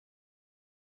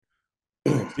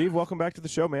Steve, welcome back to the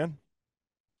show, man.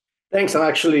 Thanks. I'm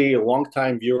actually a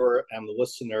longtime viewer and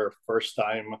listener, first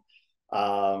time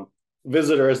um,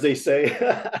 visitor, as they say.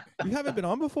 You haven't been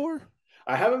on before?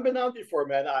 I haven't been on before,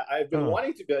 man. I've been Oh,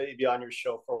 wanting to be on your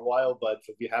show for a while, but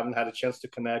we haven't had a chance to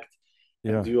connect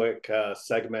and yeah, do like a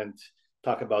segment,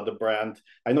 talk about the brand.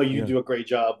 I know you yeah, do a great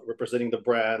job representing the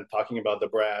brand, talking about the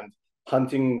brand,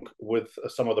 hunting with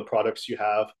some of the products you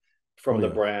have oh from the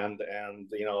yeah, brand. And,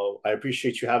 I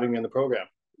appreciate you having me on the program.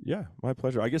 yeah. My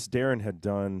pleasure. I guess Darren had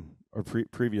done our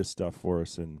previous stuff for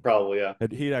us, and Probably, yeah.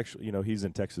 he'd actually, he's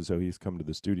in Texas, so he's come to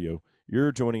the studio.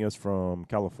 You're joining us from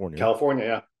California. California,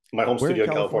 yeah. My home Where in studio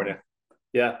in California?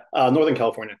 California. Yeah, Northern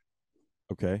California.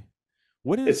 Okay.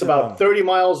 What It's is about 30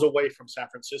 miles away from San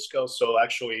Francisco, so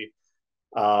actually,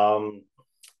 um,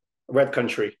 red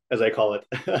country, as I call it.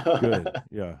 good?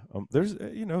 Yeah. There's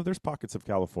there's pockets of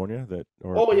California that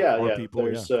Oh yeah, are yeah. people.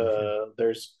 Yeah, for sure.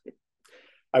 There's.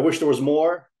 I wish there was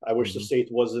more. I wish the Hmm. state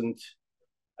wasn't.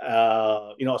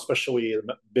 Especially in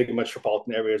big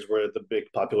metropolitan areas where the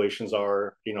big populations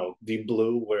are. Deep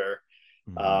blue, where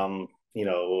Hmm. um, you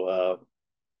know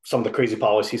some of the crazy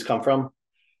policies come from.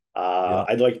 Yeah.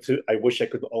 I'd like to. I wish I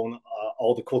could own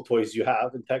all the cool toys you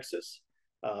have in Texas,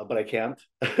 but I can't.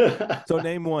 So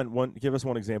name one. Give us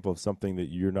one example of something that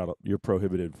you're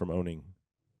prohibited from owning.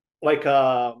 like,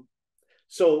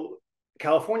 so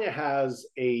California has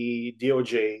a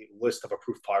DOJ list of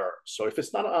approved firearms. So if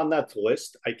it's not on that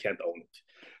list, I can't own it.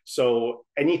 So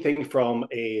anything from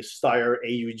a Steyr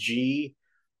AUG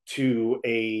to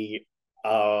a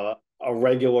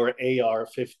regular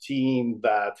AR-15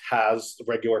 that has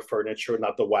regular furniture,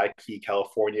 not the wacky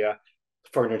California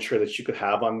furniture that you could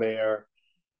have on there,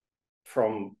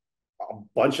 from a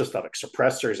bunch of stuff like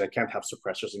suppressors. I can't have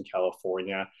suppressors in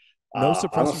California. No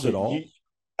suppressors Honestly, at all.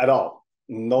 at all.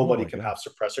 Oh Nobody my can have gosh,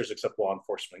 suppressors except law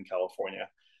enforcement in California.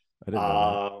 I didn't know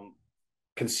that. Um,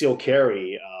 Concealed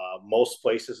carry. Most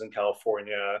places in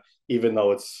California, even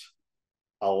though it's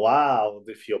allowed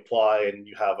if you apply and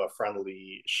you have a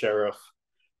friendly sheriff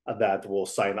that will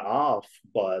sign off,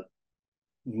 but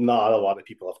not a lot of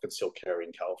people have concealed carry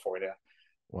in California.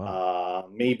 Wow,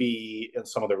 Maybe in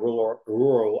some of the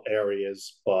rural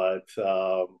areas, but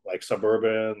like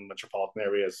suburban, metropolitan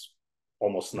areas,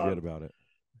 almost forget none. about it.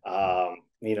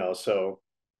 Yeah, So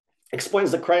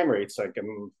explains the crime rates like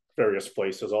in various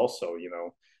places also,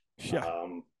 yeah,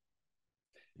 um,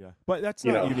 yeah. But that's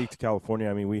you not know, unique to California.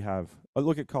 I mean, we have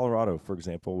look at Colorado, for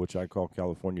example, which I call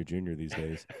California Junior these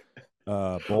days.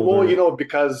 well, Boulder,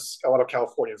 because a lot of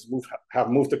Californians have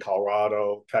moved to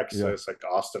Colorado, yeah, Texas, like the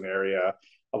Austin area,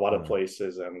 a lot of yeah.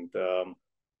 places, and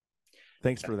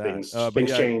Thanks for that. But things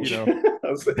yeah, change. Boulder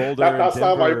and That's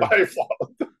not Denver. my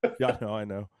fault. Yeah, I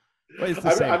know. But it's the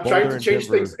I'm, same. I'm trying Boulder to and change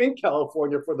things Denver. in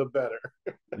California for the better.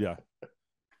 Yeah,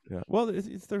 yeah. Well,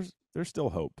 there's still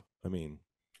hope. I mean,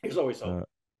 There's always hope.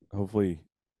 uh, hopefully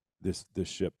this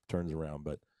ship turns around.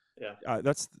 But Yeah.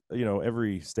 that's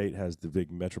every state has the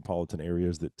big metropolitan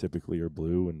areas that typically are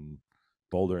blue, and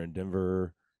Boulder and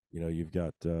Denver. You've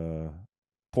got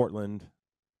Portland,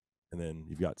 and then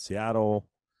you've got Seattle.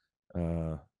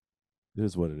 Uh, it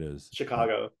is what it is.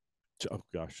 Chicago. Oh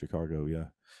gosh, Chicago, yeah.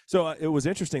 So it was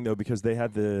interesting though because they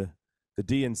had the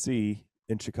DNC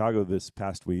in Chicago this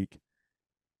past week,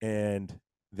 and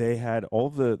they had all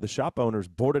the shop owners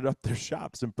boarded up their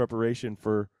shops in preparation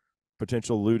for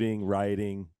potential looting,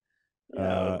 rioting. Yeah,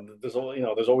 Uh, there's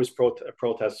always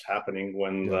protests happening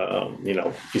when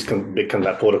yeah, these big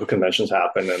political conventions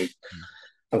happen, and mm,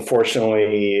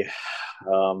 unfortunately,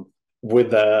 um,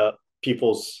 with the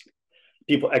people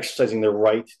exercising their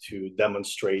right to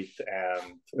demonstrate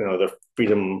and their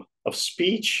freedom of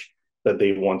speech that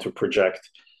they want to project.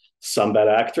 Some bad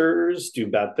actors do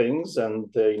bad things,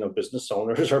 and business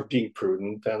owners are being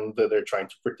prudent and they're trying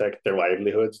to protect their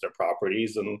livelihoods, their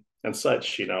properties, and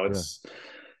such. yeah.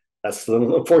 That's the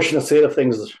unfortunate state of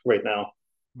things right now.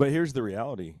 But here's the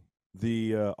reality: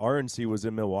 the RNC was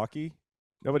in Milwaukee.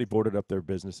 Nobody boarded up their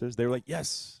businesses. They were like,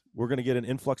 "Yes, we're going to get an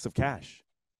influx of cash."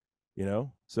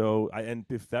 So and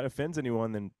if that offends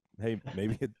anyone, then hey,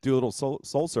 maybe do a little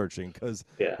soul searching because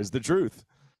Yeah, it's the truth.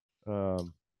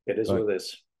 Um, it is but what it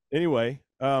is. anyway,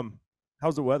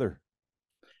 how's the weather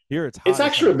here? It's It's hot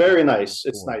as actually heck. It's very like nice.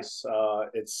 It's 104.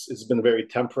 nice. It's been very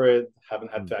temperate.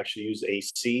 Haven't had Hmm. to actually use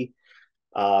AC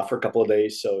for a couple of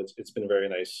days, so it's been very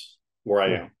nice where I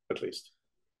Good. am, at least.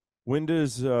 When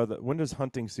does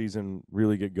hunting season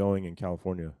really get going in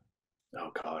California?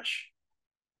 Oh gosh,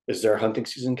 is there a hunting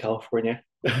season in California?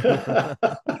 I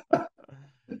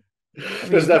mean, There's you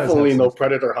guys have definitely some no stuff.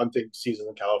 predator hunting season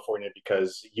in California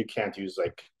because you can't use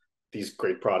like these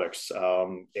great products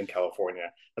in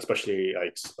California, especially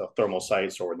like thermal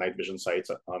sights or night vision sights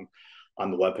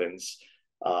on the weapons.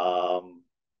 Um,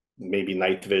 Maybe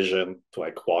night vision to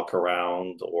like walk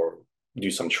around or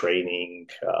do some training.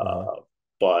 Uh-huh.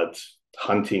 But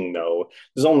hunting, no.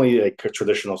 There's only like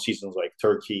traditional seasons like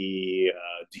turkey,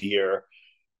 deer,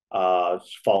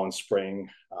 fall and spring.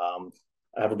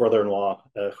 I have a brother-in-law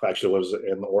who actually lives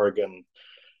in Oregon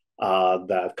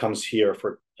that comes here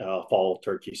for fall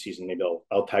turkey season. Maybe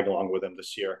I'll tag along with him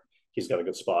this year. He's got a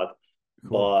good spot.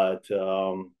 Cool.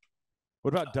 But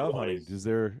What about dove hunting? otherwise,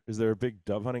 Is there a big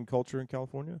dove hunting culture in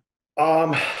California?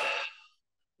 um,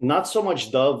 not so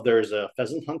much dove. There's a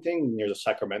pheasant hunting near the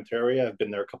Sacramento area. I've been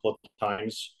there a couple of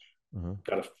times. Uh-huh.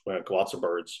 Got lots of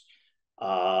birds.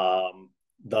 Um,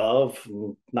 Dove,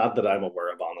 not that I'm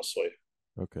aware of, honestly.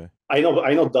 Okay. I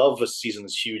know dove season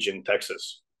is huge in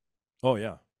Texas. Oh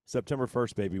yeah. September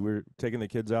 1st, baby. We're taking the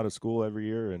kids out of school every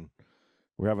year and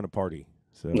we're having a party.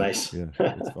 So Nice. yeah,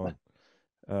 it's fun.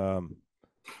 Um,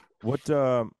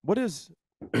 what is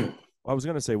I was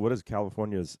gonna say what is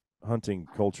California's hunting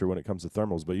culture when it comes to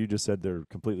thermals, but you just said they're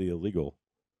completely illegal.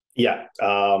 Yeah.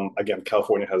 Again,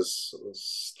 California has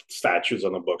statutes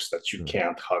on the books that you Yeah.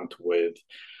 can't hunt with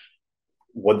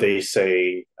what they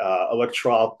say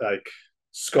like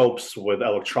scopes with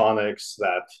electronics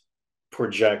that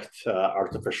project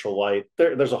artificial light.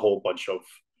 There's a whole bunch of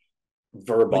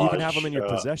But you can have them verbiage. in your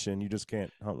possession, you just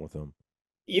can't hunt with them.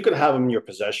 You can have them in your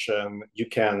possession. You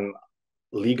can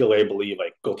legally, I believe,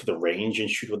 like go to the range and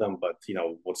shoot with them. But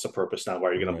what's the purpose now? Why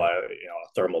are you going to Right. buy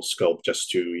a thermal scope just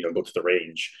to go to the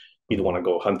range? You don't Uh-huh. want to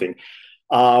go hunting.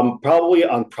 Probably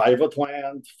on private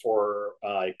land for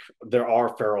like there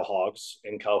are feral hogs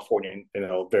in California,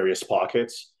 various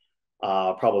pockets.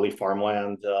 Probably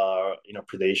farmland,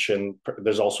 predation.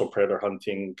 There's also predator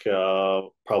hunting,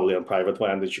 probably on private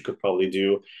land that you could probably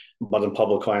do, but on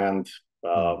public land,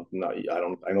 Hmm. no,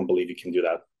 I don't believe you can do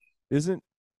that. Isn't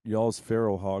y'all's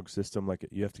feral hog system like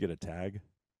you have to get a tag?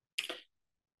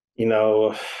 You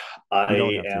know, You don't I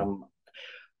have to. am.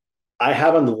 I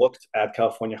haven't looked at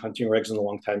California hunting regs in a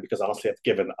long time because honestly, I've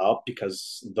given up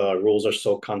because the rules are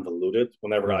so convoluted.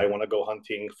 Whenever I Right. want to go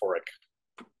hunting for like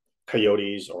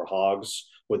coyotes or hogs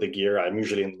with the gear, I'm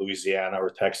usually in Louisiana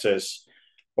or Texas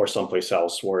or someplace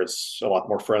else where it's a lot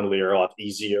more friendlier, a lot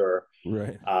easier.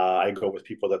 Right. I go with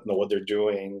people that know what they're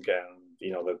doing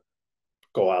and that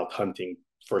go out hunting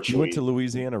You went to virtually.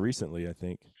 Louisiana recently, I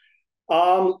think.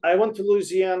 I went to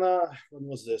Louisiana. When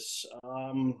was this?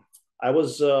 I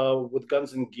was with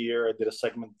Guns and Gear. I did a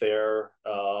segment there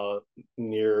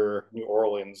near New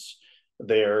Orleans.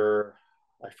 There,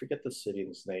 I forget the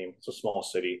city's name. It's a small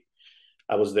city.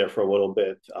 I was there for a little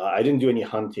bit. I didn't do any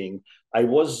hunting. I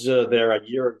was there a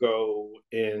year ago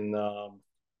in,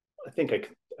 I think,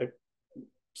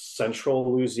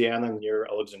 central Louisiana near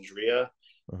Alexandria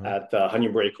Uh-huh. at Honey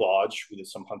Break Lodge. We did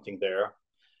some hunting there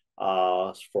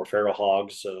for feral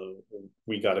hogs.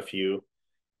 We got a few.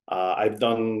 I've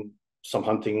done some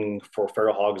hunting for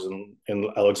feral hogs in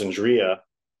Alexandria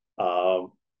uh,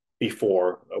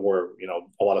 before, where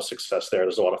a lot of success there.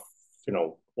 There's a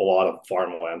lot of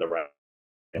farmland around,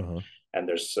 Uh-huh. and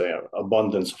there's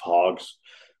abundance of hogs.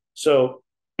 So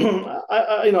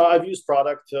I've used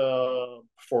product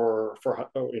for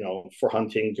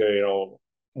hunting.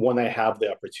 When I have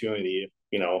the opportunity.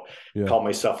 Yeah. Call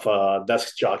myself a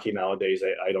desk jockey nowadays.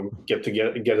 I don't get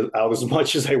it out as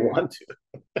much as I want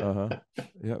Uh-huh.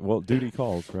 Yeah. Well, duty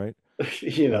calls, right? to.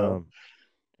 you know, Um,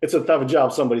 it's a tough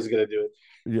job. Somebody's gonna do it.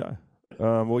 yeah.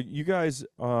 Well, you guys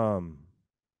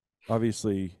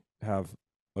obviously have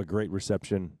a great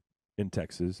reception in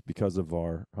Texas because of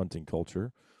our hunting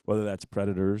culture, whether that's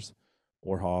predators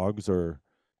or hogs or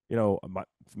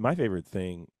my favorite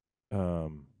thing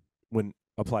um when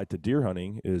applied to deer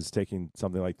hunting is taking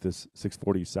something like this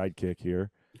 640 sidekick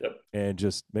here Yep. and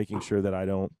just making sure that I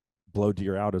don't blow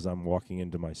deer out as I'm walking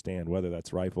into my stand, whether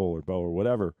that's rifle or bow or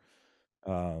whatever,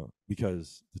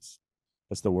 because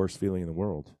that's the worst feeling in the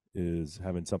world is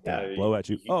having Yeah. something blow at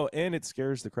you. Oh, and it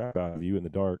scares the crap out of you in the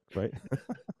dark, right?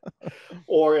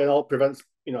 Or it all prevents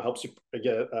helps you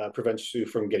get prevents you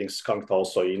from getting skunked.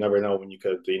 Also, you never know when you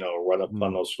could run up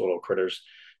on Mm. those little critters,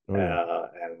 Oh yeah,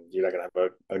 and you're not gonna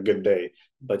have a good day.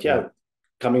 But yeah. yeah,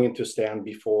 coming into stand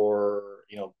before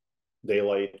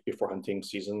daylight, before hunting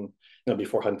season,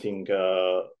 before hunting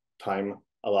time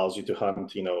allows you to hunt.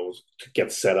 To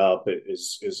get set up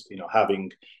is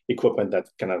having equipment that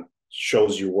kind of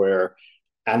shows you where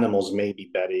animals may be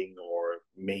bedding or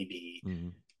maybe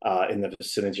Mm-hmm. in the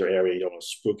vicinity or area. You don't want to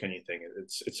spook anything.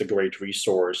 It's a great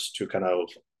resource to kind of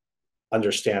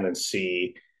understand and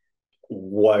see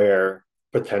where.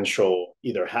 potential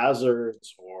either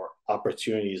hazards or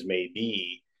opportunities may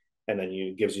be, and then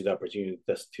it gives you the opportunity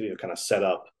to kind of set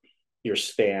up your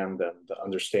stand and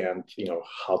understand,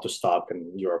 how to stop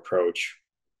and your approach.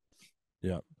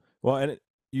 Yeah. Well, and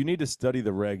you need to study the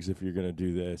regs if you're going to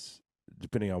do this,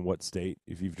 depending on what state.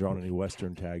 If you've drawn any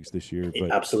Western tags this year,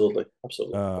 but Absolutely,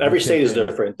 absolutely. I've Every state is taken,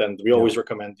 different, and we yeah. always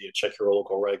recommend you check your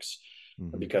local regs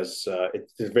Mm-hmm. because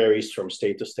it varies from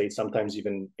state to state. Sometimes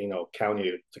even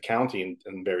county to county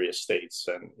in various states,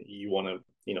 and you want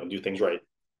to do things right.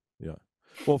 Yeah.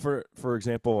 Well, for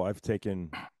example, I've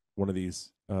taken one of these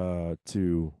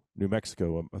to New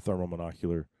Mexico, a thermal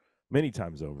monocular, many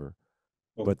times over.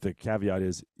 But the caveat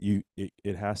is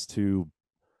it has to,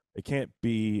 it can't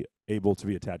be able to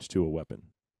be attached to a weapon,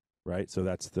 right? So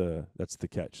that's the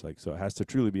catch. Like, so it has to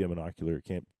truly be a monocular. It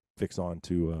can't fix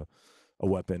onto a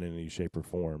weapon in any shape or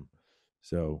form.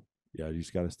 So yeah, you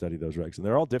just got to study those regs, and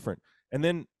they're all different. And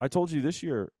then I told you this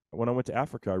year when I went to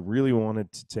Africa, I really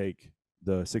wanted to take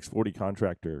the 640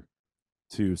 Contractor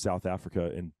to South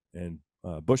Africa and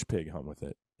bush pig hunt with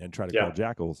it and try to Yeah. call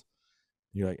jackals.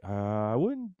 You're like, I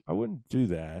wouldn't do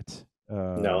that.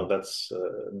 No, that's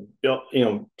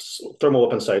thermal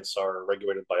weapon sites are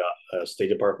regulated by a State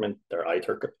Department. They're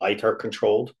ITAR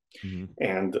controlled, Mm-hmm.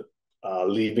 and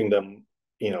leaving them,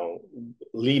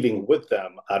 leaving with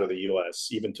them out of the U.S.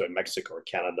 even to Mexico or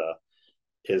Canada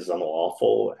is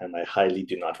unlawful, and I highly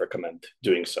do not recommend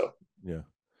doing so. Yeah.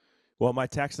 Well, my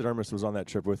taxidermist was on that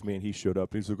trip with me, and he showed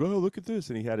up. He's like, "Oh, look at this!"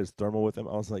 And he had his thermal with him.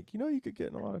 I was like, you could get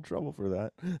in a lot of trouble for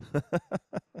that.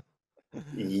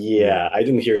 Yeah, Yeah. I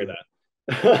didn't hear Yeah.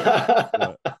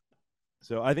 that.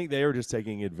 So I think they were just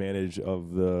taking advantage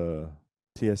of the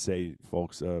TSA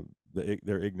folks,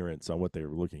 their ignorance on what they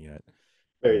were looking at,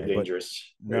 Very but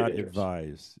dangerous. Very not dangerous.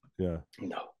 advised. Yeah.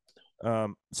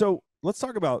 No. So let's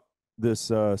talk about this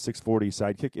 640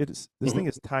 Sidekick. This thing Mhm.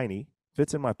 is tiny,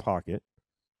 fits in my pocket,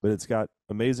 but it's got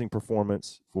amazing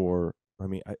performance for. I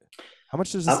mean, how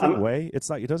much does this thing I'm weigh? It's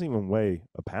like it doesn't even weigh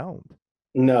a pound.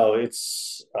 No,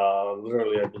 it's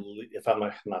literally, I believe, if I'm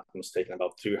not mistaken,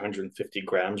 about 350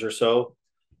 grams or so.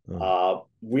 Oh.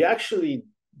 We actually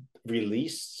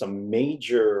released some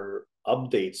major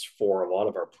updates for a lot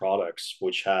of our products,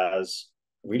 which has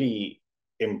really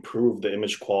improved the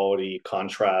image quality,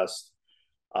 contrast,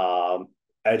 um,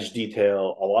 edge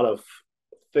detail, a lot of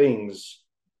things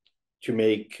to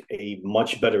make a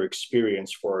much better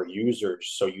experience for our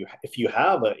users. So if you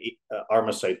have a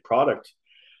Armasight product,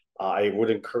 I would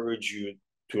encourage you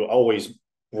to always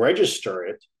register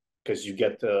it because you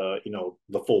get the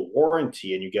full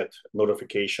warranty and you get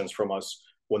notifications from us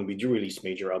when we do release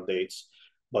major updates.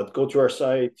 But go to our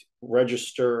site,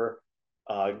 register,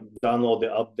 uh, download the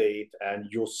update, and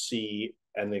you'll see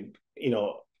an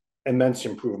immense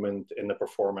improvement in the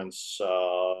performance,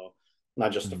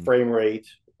 not just the Mm-hmm. frame rate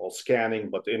while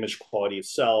scanning, but the image quality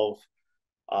itself,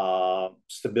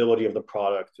 stability of the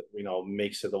product,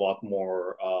 makes it a lot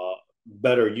more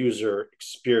better user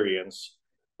experience.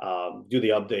 Do the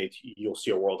update, you'll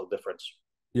see a world of difference.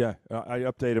 Yeah, I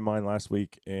updated mine last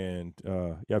week, and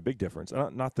yeah, big difference.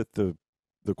 Not that the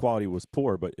quality was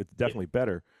poor, but it's definitely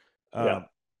better. Yeah. Um,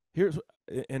 here's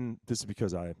and this is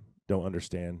because I don't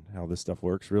understand how this stuff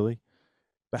works really.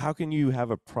 But how can you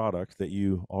have a product that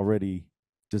you already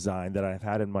designed that I've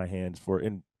had in my hands for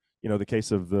in the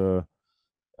case of the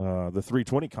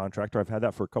 320 Contractor, I've had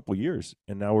that for a couple years,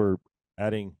 and now we're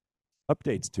adding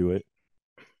updates to it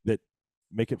that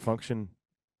make it function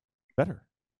better.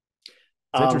 It's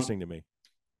Um, interesting to me.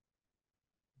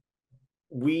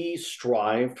 we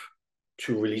strive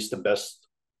to release the best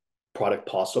product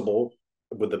possible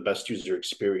with the best user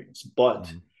experience. But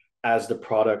Mm-hmm. as the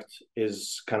product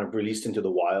is kind of released into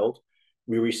the wild,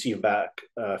 we receive back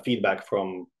feedback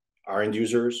from our end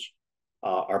users,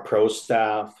 our pro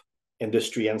staff,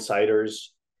 industry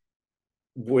insiders,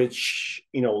 which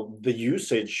the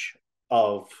usage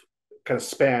of kind of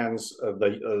spans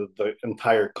the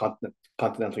entire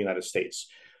continental United States.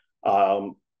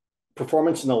 Um,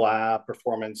 Performance in the lab,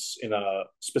 performance in a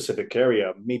specific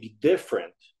area may be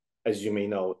different, as you may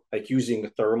know, like using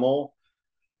thermal.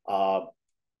 Uh,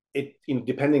 it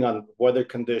depending on weather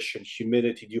conditions,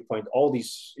 humidity, dew point, all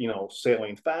these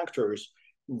salient factors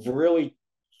really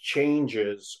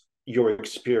changes your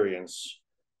experience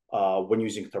when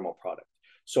using thermal product.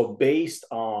 So based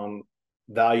on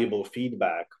valuable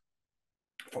feedback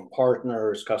from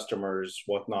partners, customers,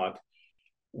 whatnot,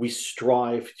 we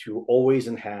strive to always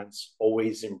enhance,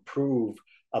 always improve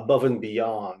above and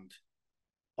beyond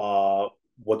uh,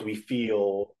 what we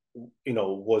feel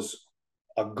was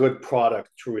a good product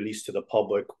to release to the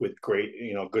public with great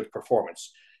good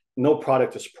performance. No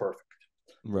product is perfect.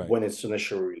 Right. when it's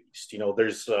initially released.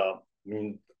 There's, I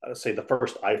mean, say the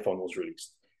first iPhone was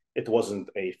released, it wasn't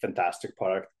a fantastic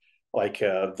product like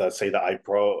the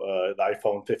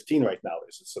iPhone 15 right now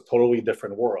is. It's a totally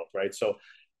different world, right? So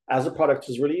as a product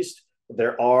is released,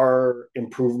 there are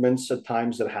improvements at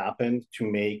times that happen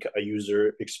to make a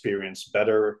user experience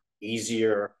better,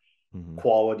 easier, Hmm.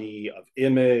 quality of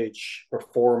image,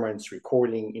 performance,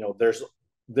 recording. There's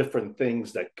different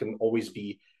things that can always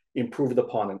be improved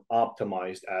upon and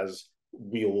optimized as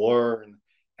we learn.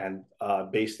 And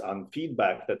based on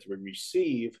feedback that we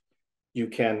receive, you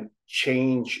can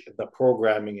change the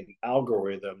programming and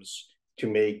algorithms to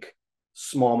make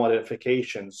small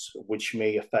modifications, which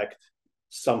may affect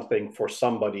something for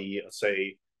somebody,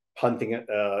 say, hunting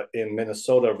in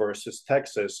Minnesota versus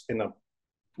Texas in a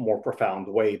more profound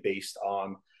way based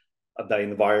on the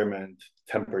environment,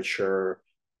 temperature,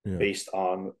 Yeah. based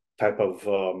on type of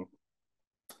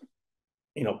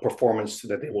performance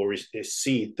that they will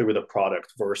see through the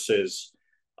product versus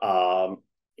um,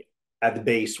 at the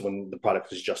base when the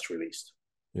product is just released.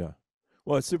 Yeah.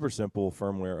 Well, it's super simple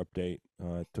firmware update.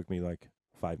 It took me like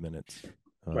 5 minutes,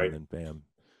 and Right. then bam,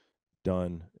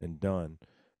 done and done.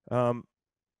 Um,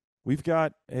 we've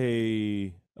got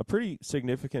a pretty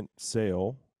significant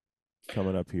sale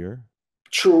coming up here.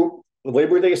 True.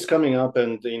 Labor Day is coming up,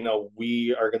 and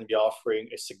we are going to be offering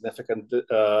a significant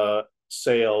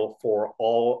sale for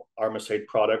all Armasight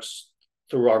products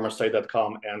through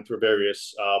armasight.com and through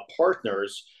various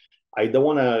partners. I don't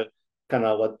want to kind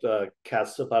of let the cat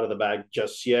slip out of the bag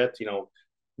just yet.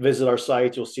 Visit our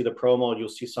site, you'll see the promo, you'll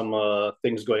see some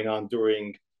things going on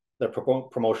during the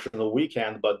promotional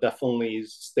weekend, but definitely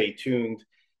stay tuned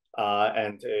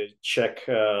and check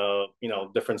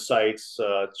different sites,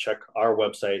 check our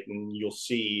website, and you'll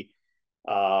see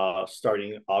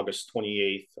starting August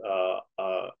 28th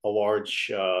a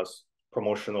large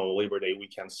promotional Labor Day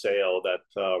weekend sale that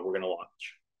we're going to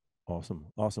launch. Awesome.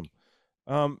 Awesome.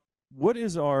 Um, what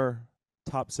is our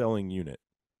top selling unit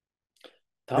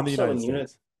in Top the United selling unit,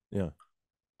 States? Yeah.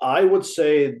 I would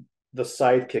say the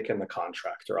Sidekick and the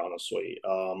Contractor, honestly.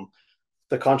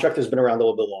 The contract has been around a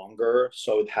little bit longer,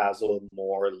 so it has a little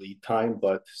more lead time.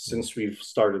 But Yeah. since we've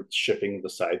started shipping the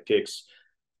Sidekicks,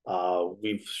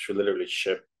 we've literally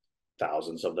shipped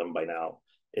thousands of them by now.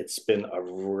 It's been a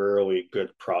really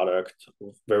good product,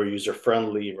 very user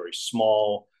friendly, very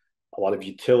small, a lot of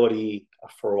utility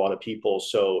for a lot of people.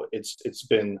 So it's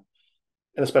been,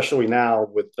 and especially now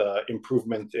with the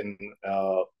improvement in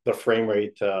the frame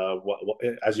rate,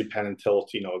 as you pan and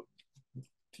tilt,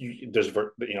 there's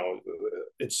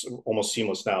it's almost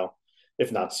seamless now,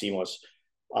 if not seamless,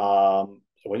 while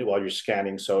you're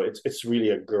scanning. So it's really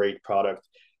a great product.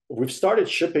 We've started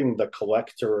shipping the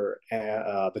collector,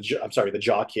 the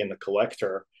jockey and the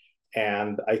collector,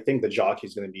 and I think the jockey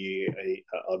is going to be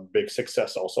a big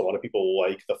success. Also, a lot of people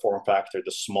like the form factor,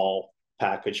 the small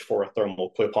package for a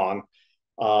thermal clip-on.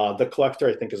 The collector,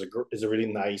 I think, is a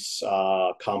really nice,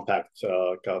 compact,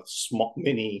 small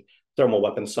mini thermal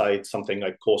weapon sight, something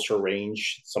like closer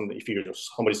range. If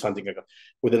somebody's hunting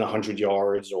within 100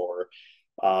 yards or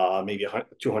maybe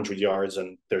 200 yards,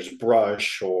 and there's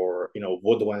brush or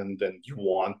woodland, and you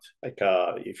want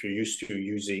if you're used to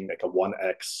using like a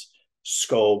 1x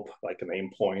scope, like an aim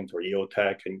point or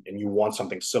EOTech, and you want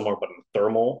something similar but in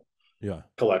thermal, Yeah.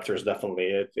 collector is definitely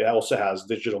it. It also has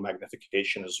digital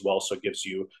magnification as well, so it gives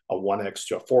you a 1x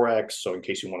to a 4x. So in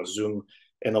case you want to zoom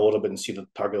in a little bit and see the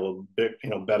target a little bit,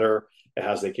 better, it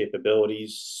has the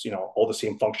capabilities, all the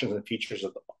same functions and features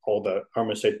that all the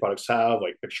Armasight products have,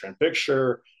 like picture in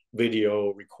picture,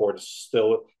 video record,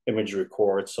 still image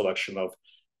record, selection of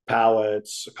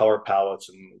palettes, color palettes,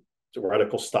 and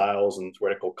reticle styles and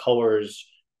reticle colors.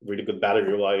 Really good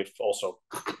battery life, also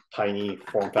tiny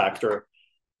form factor.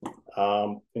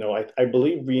 I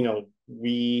believe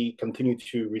we continue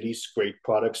to release great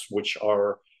products which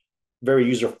are very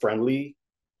user friendly,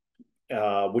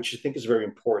 which I think is very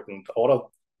important.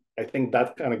 I think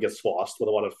that kind of gets lost with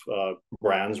a lot of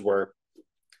brands where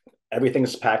everything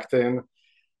is packed in,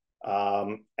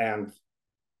 and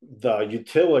the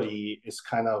utility is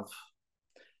kind of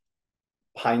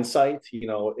hindsight.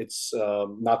 It's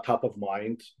not top of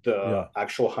mind. The Yeah.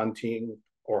 actual hunting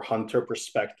or hunter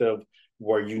perspective,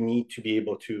 where you need to be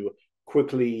able to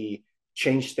quickly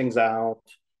change things out,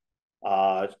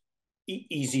 uh,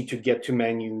 easy to get to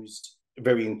menus,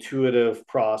 very intuitive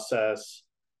process,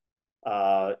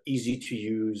 easy to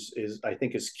use, is I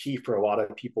think is key for a lot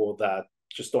of people that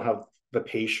just don't have the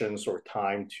patience or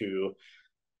time to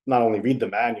not only read the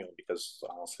manual, because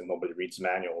honestly nobody reads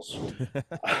manuals,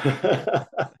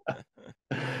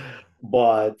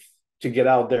 but to get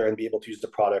out there and be able to use the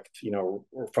product,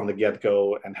 from the get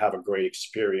go and have a great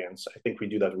experience. I think we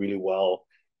do that really well,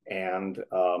 and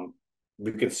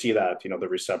we can see that the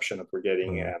reception that we're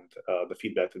getting Uh, and the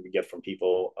feedback that we get from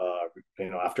people,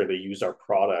 after they use our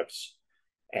products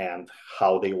and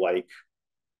how they like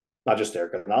not just the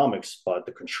ergonomics, but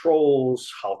the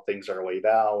controls, how things are laid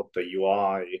out, the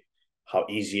UI, how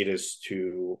easy it is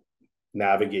to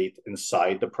navigate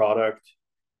inside the product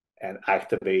and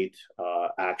activate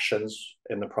actions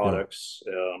in the yeah. products.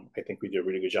 I think we do a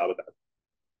really good job of that.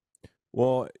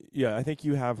 Well, yeah, I think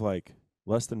you have like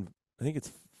less than I think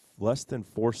it's less than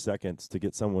 4 seconds to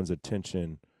get someone's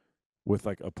attention with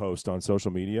like a post on social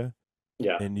media.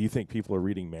 Yeah. And you think people are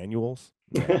reading manuals?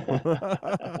 No.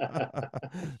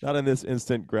 Not in this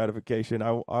instant gratification.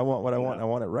 I want what I want. Yeah. I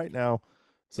want it right now.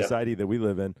 Yep. Society that we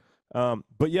live in.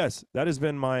 But yes, that has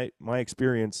been my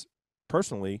experience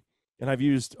personally, and I've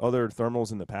used other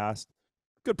thermals in the past.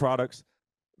 Good products,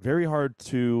 very hard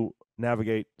to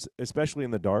navigate, especially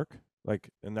in the dark. Like,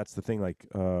 and that's the thing. Like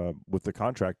with the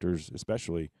contractors,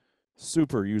 especially,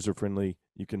 super user friendly.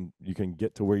 You can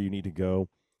get to where you need to go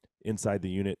inside the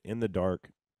unit in the dark.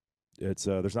 It's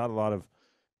there's not a lot of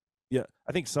yeah.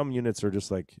 I think some units are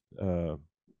just like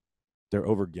they're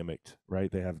over gimmicked,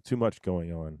 right? They have too much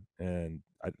going on, and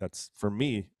that's for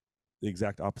me the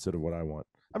exact opposite of what I want.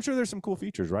 I'm sure there's some cool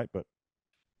features, right? But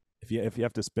if you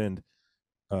have to spend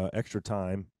extra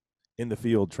time in the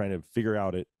field trying to figure it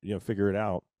out in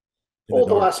the Well,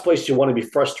 the dark. last place you want to be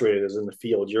frustrated is in the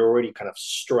field. You're already kind of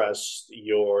stressed.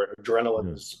 Your adrenaline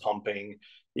Yeah. is pumping.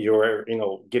 You're,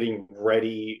 getting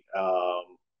ready,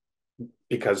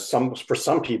 because for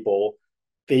some people,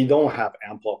 they don't have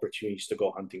ample opportunities to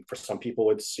go hunting. For some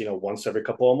people, it's once every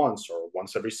couple of months or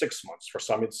once every 6 months. For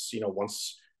some, it's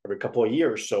once every couple of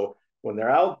years. So when they're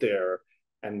out there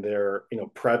and they're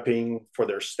prepping for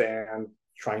their stand,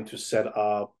 trying to set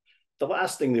up, the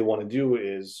last thing they want to do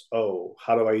is, oh,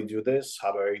 how do I do this?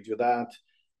 How do I do that?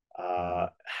 Mm-hmm.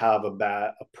 Have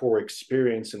a poor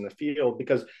experience in the field,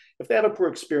 because if they have a poor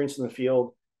experience in the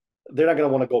field, they're not going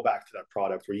to want to go back to that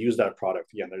product or use that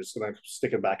product again. They're just going to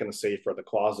stick it back in the safe or the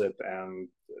closet, and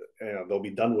they'll be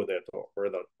done with it, or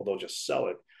they'll just sell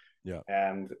it. Yeah.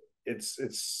 And it's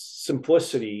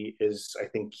simplicity is, I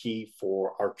think, key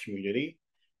for our community,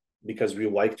 because we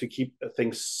like to keep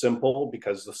things simple,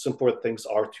 because the simpler things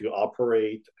are to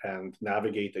operate and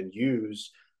navigate and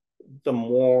use, the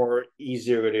more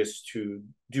easier it is to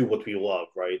do what we love,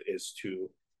 right? Is to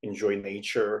enjoy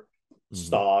nature, Mm-hmm.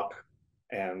 stalk,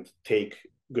 and take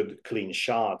good, clean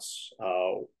shots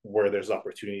where there's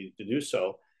opportunity to do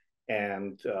so.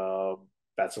 And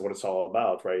that's what it's all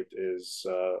about, right? Is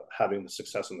having the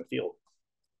success in the field.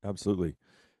 Absolutely.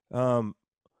 Um,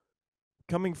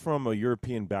 Coming from a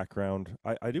European background,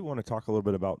 I do want to talk a little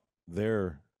bit about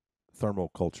their thermal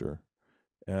culture.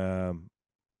 Um,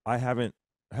 I haven't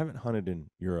hunted in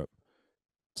Europe.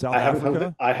 South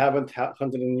Africa. I haven't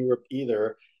hunted in Europe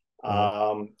either.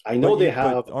 Uh-huh. I know they But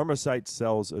have. Armasight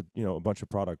sells a bunch of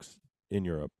products in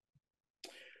Europe.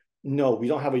 No, we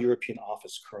don't have a European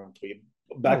office currently.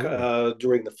 Oh, Back really?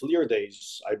 during the FLIR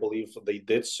days, I believe they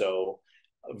did so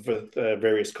with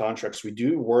various contracts. We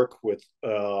do work with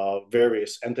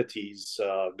various entities,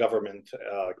 government,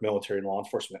 military, and law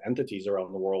enforcement entities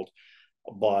around the world.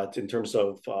 But in terms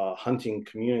of hunting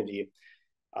community,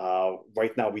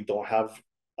 right now we don't have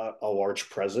a large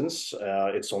presence.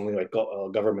 It's only like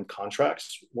government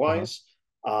contracts Uh-huh. wise.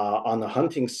 On the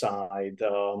hunting side,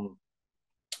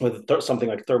 with something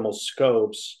like thermal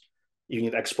scopes, you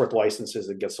need export licenses.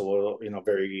 It gets a little,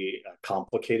 very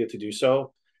complicated to do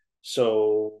so.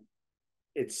 So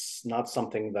it's not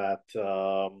something that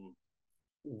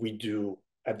we do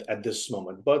at this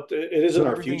moment, but it is So in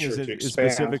our everything future to is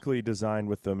expand. specifically designed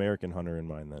with the American hunter in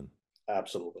mind then.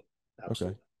 Absolutely. Okay.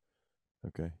 Absolutely.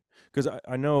 Okay. Because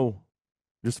I know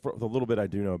just for the little bit I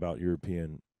do know about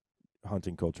European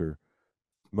hunting culture,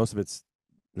 most of it's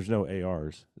there's no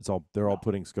ARs. They're all No,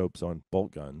 putting scopes on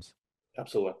bolt guns.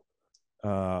 absolutely.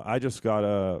 I just got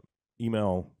a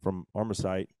email from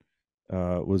Armasight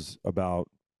was about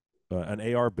an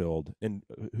AR build, and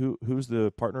who's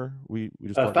the partner? We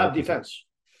just partnered Fab up with. Defense.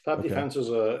 Fab Okay. Defense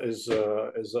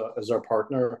is our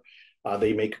partner.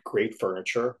 They make great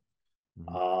furniture.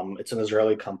 Mm-hmm. It's an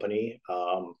Israeli company.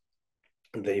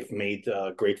 They've made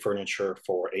great furniture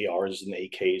for ARs and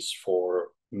AKs for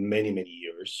many, many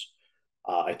years.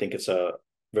 I think it's a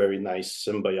very nice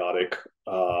symbiotic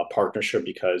partnership,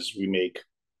 because we make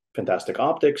fantastic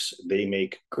optics. They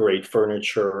make great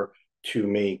furniture to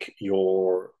make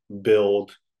your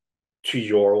build to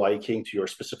your liking, to your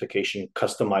specification,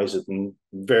 customize it in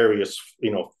various,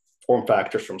 form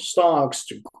factors from stocks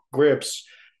to grips,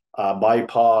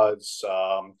 bipods,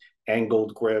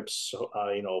 angled grips,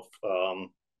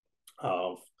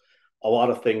 uh, a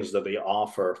lot of things that they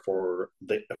offer for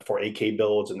AK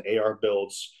builds and AR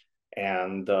builds,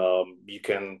 and you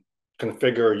can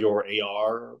configure your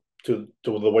AR to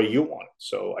the way you want it.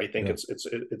 So I think Yeah.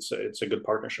 it's a good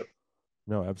partnership.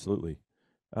 No, absolutely.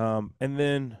 And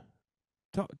then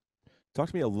talk talk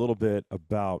to me a little bit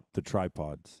about the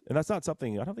tripods. And that's not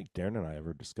something I don't think Darren and I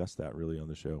ever discussed that really on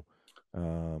the show.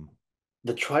 Um,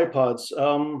 The tripods,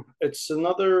 it's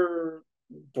another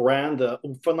brand,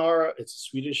 Ufanar. It's a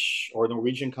Swedish or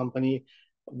Norwegian company.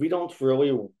 We don't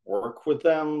really work with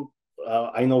them.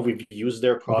 I know we've used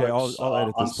their okay, products I'll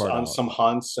edit this part on out. some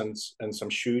hunts and some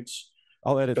shoots.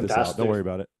 I'll edit this out. Don't Fantastic. worry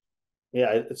about it.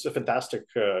 Yeah, it's a fantastic,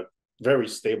 very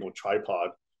stable tripod.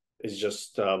 It's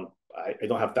just I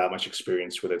don't have that much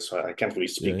experience with it, so I can't really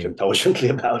Yeah, speak yeah. intelligently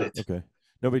about it. Okay.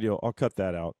 No big deal. I'll cut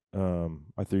that out.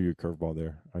 I threw you a curveball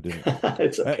there. I didn't.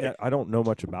 It's I, okay. I don't know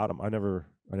much about them. I never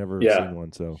Yeah. seen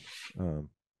one. So,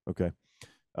 okay.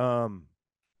 Um,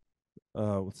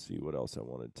 let's see what else I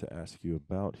wanted to ask you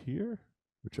about here,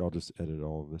 which I'll just edit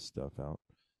all of this stuff out.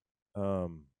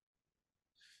 Um,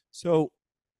 so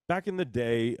back in the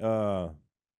day,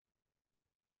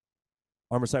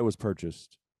 Armasight was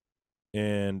purchased,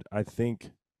 and I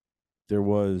think there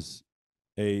was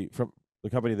from the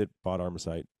company that bought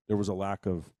Armasight, there was a lack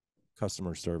of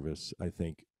customer service. I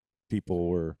think people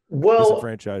were Well,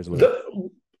 disenfranchised with.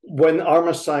 when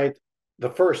Armasight,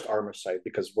 the first Armasight,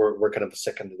 because we're kind of the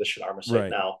second edition Armasight Right.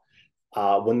 now,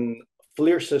 when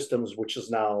FLIR Systems, which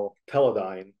is now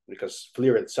Teledyne, because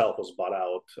FLIR itself was bought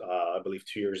out, I believe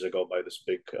 2 years ago by this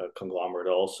big conglomerate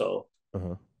also,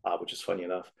 Uh-huh. which is funny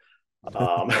enough,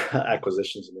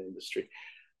 acquisitions in the industry.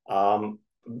 Um,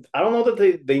 I don't know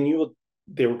that they knew what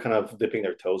they were kind of dipping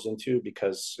their toes into,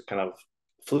 because kind of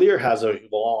FLIR has a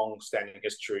long standing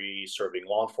history serving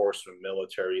law enforcement,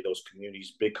 military, those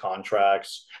communities, big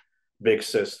contracts, big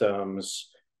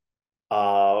systems,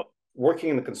 uh,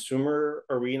 working in the consumer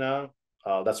arena.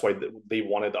 That's why they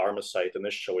wanted Armasight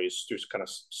initially, is to kind of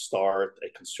start a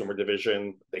consumer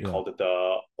division. They Yeah. called it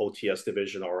the OTS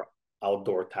division, or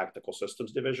Outdoor Tactical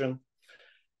Systems division,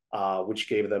 which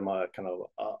gave them a kind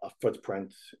of a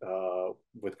footprint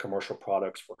with commercial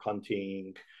products for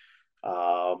hunting,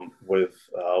 with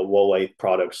low light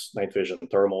products, night vision,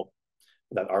 thermal,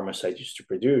 that Armasight used to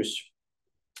produce.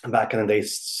 Back in the day,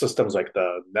 systems like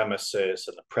the Nemesis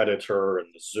and the Predator and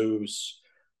the Zeus,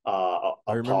 I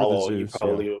remember the Apollo,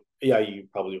 Zeus. Yeah. you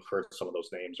probably heard some of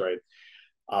those names, right?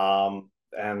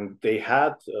 And they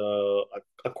had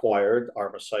acquired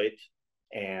Armasight,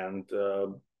 and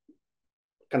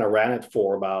kind of ran it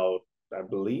for about, I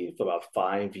believe, about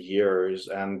 5 years,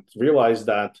 and realized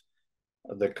that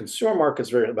the consumer market is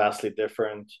very vastly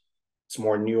different. It's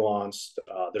more nuanced.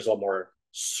 There's a lot more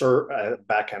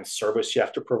back-end service you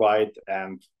have to provide,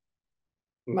 and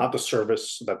not the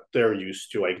service that they're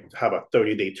used to, like have a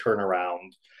 30-day turnaround.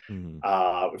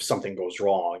 Mm-hmm. If something goes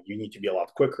wrong, you need to be a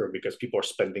lot quicker, because people are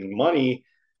spending money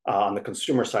on the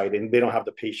consumer side, and they don't have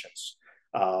the patience.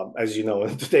 As you know,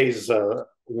 in today's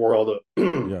world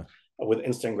Yeah. with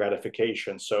instant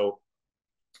gratification. So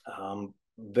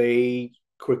they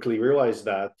quickly realized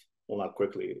that, well, not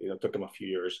quickly, it took them a few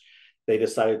years. They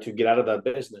decided to get out of that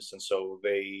business. And so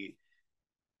they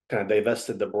kind of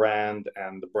divested the brand,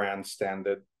 and the brand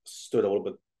stood a little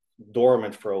bit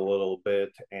dormant for a little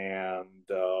bit, and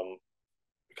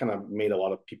kind of made a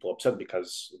lot of people upset,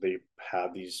 because they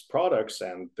had these products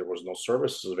and there was no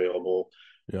services available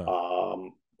Yeah.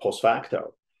 post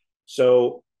facto.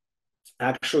 So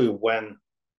actually, when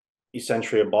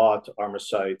Essentria bought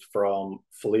Armasight from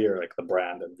FLIR, like the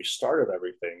brand, and restarted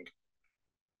everything,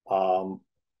 um,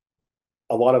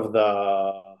 a lot of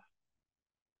the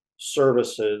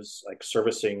services, like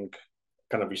servicing,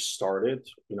 kind of restarted.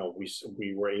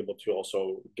 We were able to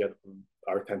also get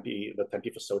the Tempe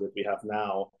facility that we have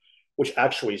now, which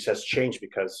actually has changed,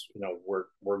 because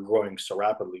we're growing so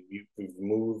rapidly. We've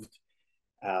moved.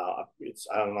 It's,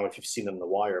 I don't know if you've seen it in the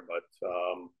wire, but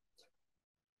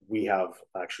we have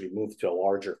actually moved to a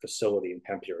larger facility in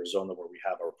Tempe, Arizona, where we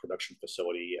have our production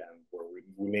facility, and where we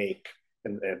make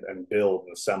and build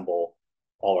and assemble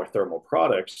all our thermal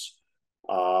products.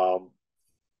 Um,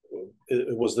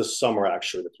 it was this summer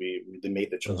actually that we made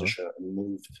the Uh-huh. transition and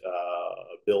moved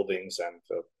buildings and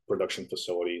production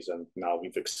facilities, and now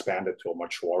we've expanded to a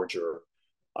much larger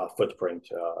footprint,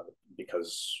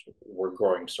 because we're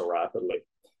growing so rapidly,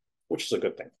 which is a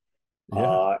good thing.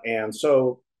 Yeah. And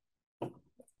so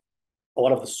a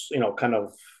lot of this, kind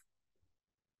of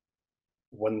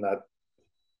when that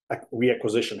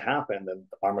reacquisition happened and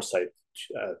Armasight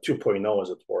 2.0, as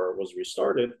it were, was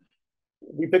restarted,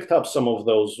 we picked up some of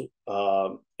those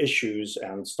issues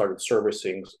and started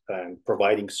servicing and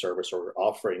providing service or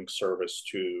offering service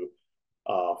to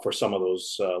for some of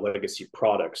those legacy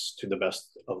products to the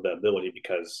best of the ability,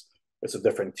 because it's a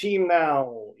different team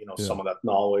now. Yeah. Some of that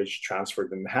knowledge transfer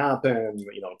didn't happen,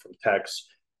 from techs.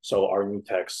 So our new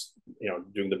techs,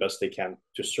 doing the best they can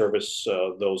to service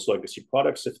those legacy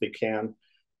products if they can.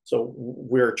 So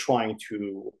we're trying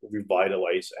to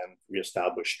revitalize and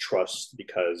reestablish trust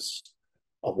because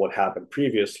of what happened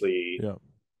previously. Yeah.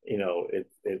 It's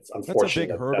That's a unfortunate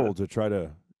big hurdle to try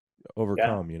to yeah,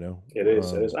 overcome, it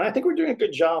is. It is. And I think we're doing a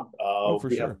good job. Oh, for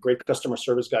We sure. have great customer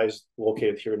service guys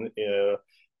located here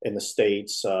in the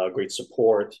States, great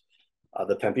support.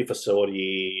 The Tempe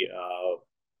facility,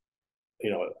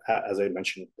 as I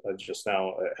mentioned just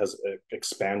now, has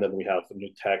expanded. We have new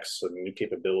techs and new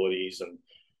capabilities and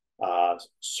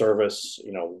service.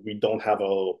 We don't have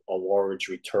a large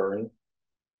return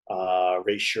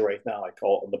ratio right now. Like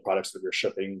all of the products that we're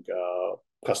shipping,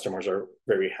 customers are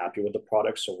very happy with the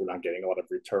products, so we're not getting a lot of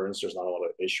returns. There's not a lot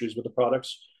of issues with the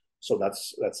products. So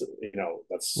that's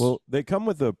Well, they come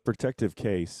with a protective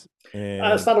case, and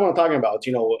that's not what I'm talking about.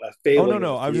 oh Failing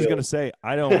no, I was just gonna say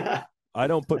I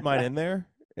don't put mine in there,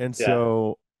 and yeah.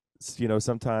 so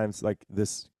sometimes like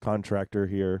this contractor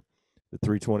here, the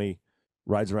 320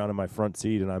 rides around in my front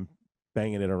seat, and I'm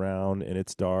banging it around, and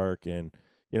it's dark, and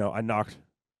I knocked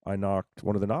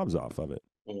one of the knobs off of it.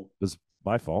 It was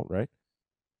my fault, right?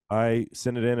 I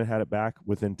sent it in and had it back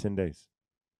within 10 days.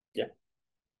 Yeah.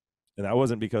 And that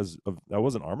wasn't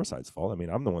Armasight's fault. I mean,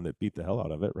 I'm the one that beat the hell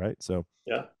out of it, right? So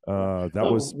yeah, that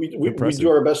was we impressive. do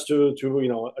our best to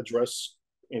address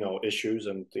issues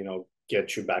and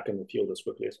get you back in the field as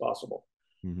quickly as possible.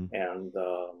 Mm-hmm. And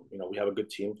we have a good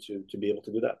team to be able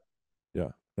to do that.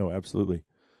 Yeah. No, absolutely.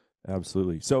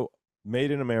 So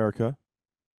made in America.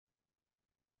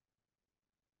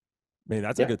 Man,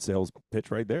 that's a good sales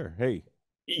pitch right there. Hey,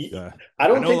 I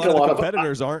don't think a lot of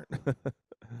competitors aren't.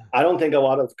 I don't think a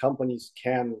lot of companies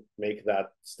can make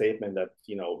that statement that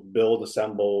build,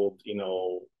 assembled,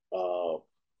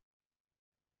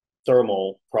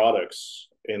 thermal products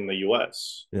in the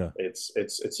U.S. Yeah,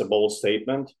 it's a bold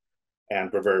statement,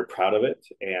 and we're very proud of it.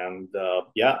 And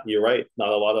yeah, you're right. Not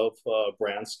a lot of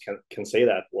brands can say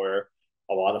that. Where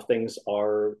a lot of things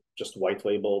are just white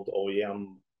labeled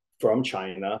OEM from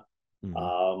China.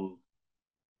 Mm-hmm.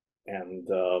 And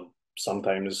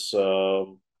sometimes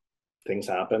things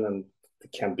happen and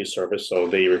it can't be serviced, so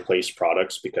they replace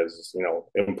products because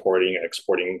importing,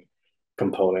 exporting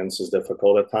components is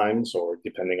difficult at times, or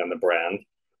depending on the brand.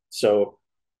 So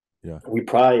yeah, we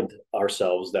pride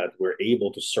ourselves that we're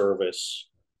able to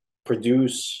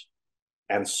produce,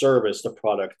 and service the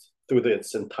product through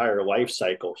its entire life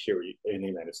cycle here in the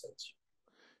United States.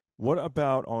 What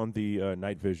about on the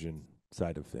night vision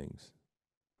side of things?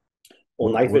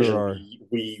 Well, night vision,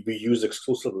 we use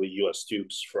exclusively U.S.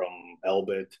 tubes from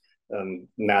Elbit, and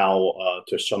now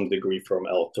to some degree from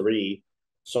L3.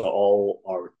 So all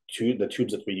the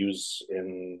tubes that we use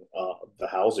in the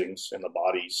housings and the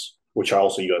bodies, which are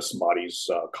also U.S. bodies,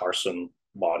 Carson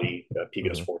body,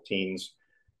 PBS 14s,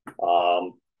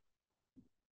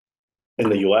 in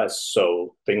the U.S.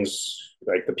 So things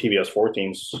like the PBS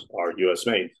 14s are U.S.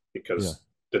 made because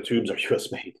the tubes are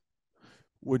U.S. made.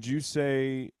 Would you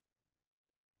say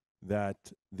that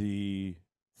the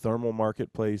thermal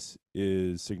marketplace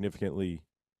is significantly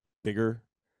bigger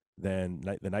than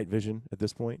the night vision at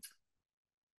this point?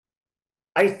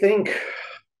 I think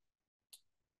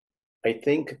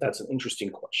that's an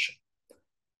interesting question.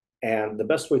 And the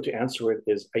best way to answer it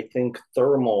is I think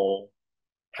thermal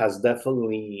has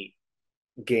definitely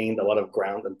gained a lot of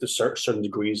ground, and to certain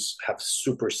degrees have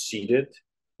superseded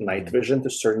night vision to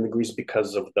certain degrees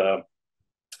because of the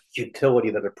utility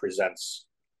that it presents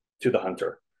to the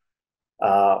hunter.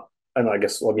 And I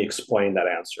guess let me explain that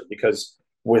answer, because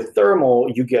with thermal,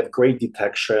 you get great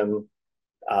detection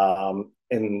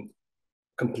in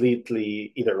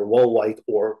completely either low light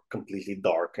or completely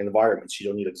dark environments. You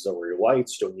don't need auxiliary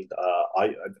lights. You don't need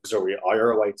auxiliary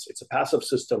IR lights. It's a passive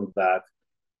system that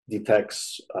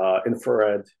detects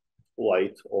infrared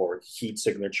light or heat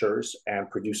signatures and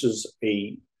produces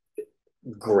a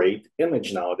great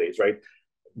image nowadays, right?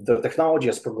 The technology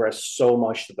has progressed so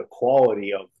much that the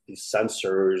quality of the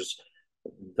sensors,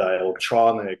 the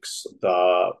electronics,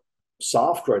 the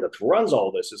software that runs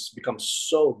all this has become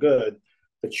so good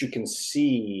that you can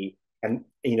see, and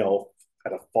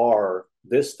at a far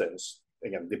distance,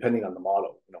 again, depending on the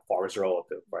model, far is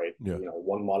relative, right? Yeah.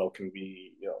 One model can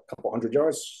be a couple hundred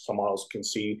yards. Some models can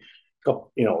see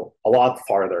a lot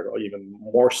farther, or even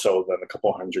more so than a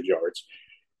couple hundred yards.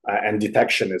 And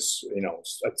detection is,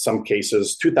 at some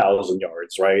cases 2,000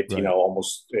 yards, right? Right.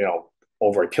 Almost,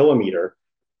 over a kilometer,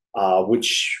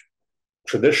 which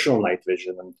traditional night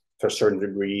vision and to a certain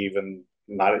degree, even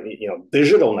not,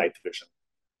 digital night vision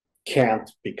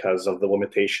can't, because of the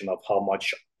limitation of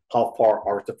how far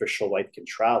artificial light can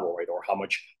travel, right? Or how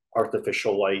much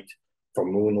artificial light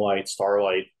from moonlight,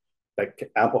 starlight that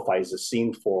amplifies the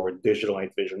scene for digital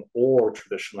night vision or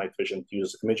traditional night vision to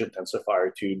use image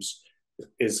intensifier tubes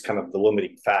is kind of the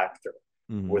limiting factor.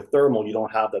 Mm-hmm. With thermal, you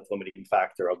don't have that limiting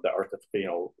factor of the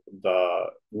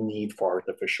need for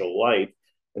artificial light,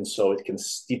 and so it can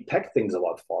detect things a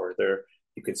lot farther.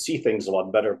 You could see things a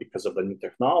lot better because of the new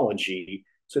technology.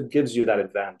 So it gives you that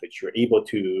advantage. You're able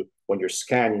to, when you're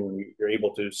scanning, you're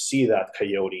able to see that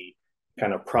coyote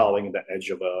kind of prowling the edge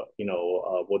of a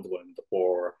woodland,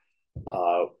 or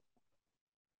uh,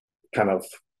 kind of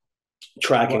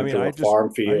Well, I tracking mean, through a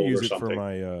farm I field or use it for something,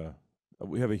 my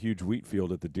we have a huge wheat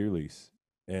field at the deer lease,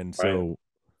 and right? so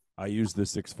I use the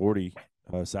 640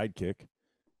 sidekick,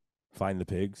 find the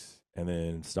pigs, and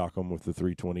then stock them with the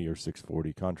 320 or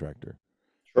 640 contractor.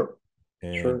 Sure,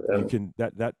 And sure. you And can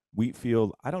that wheat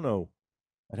field. I don't know.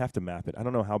 I'd have to map it. I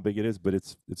don't know how big it is, but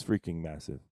it's freaking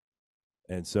massive.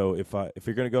 And so if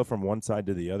you're going to go from one side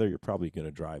to the other, you're probably going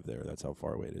to drive there. That's how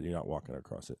far away it is. You're not walking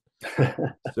across it.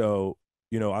 So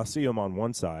I'll see them on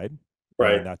one side,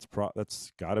 right, and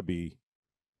that's got to be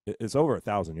it's over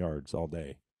 1,000 yards all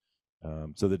day.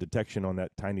 So the detection on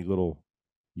that tiny little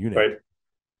unit right,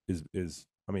 is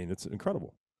I mean it's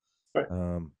incredible. right.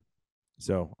 Um,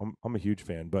 so I'm a huge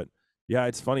fan. But yeah,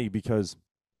 it's funny because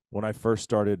when I first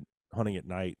started hunting at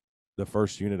night, the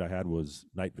first unit I had was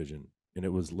night vision, and it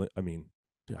was I mean,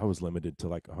 I was limited to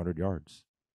like 100 yards,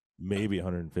 maybe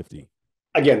 150.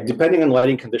 Again, depending on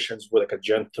lighting conditions, with like a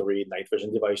Gen 3 night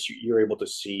vision device, you're able to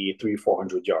see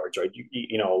 300-400 yards, right?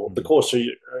 The Mm-hmm. closer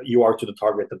you are to the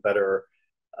target, the better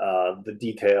the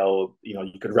detail.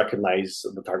 You could recognize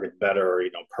the target better.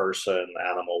 Person,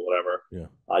 animal, whatever.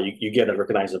 Yeah, You get a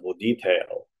recognizable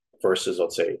detail versus,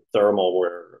 let's say, thermal,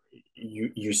 where you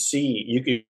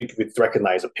could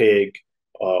recognize a pig,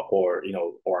 or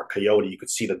a coyote. You could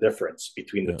see the difference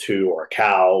between the yeah, two, or a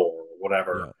cow, or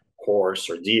whatever, yeah, horse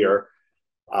or deer.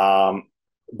 um,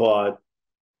 but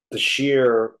the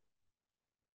sheer,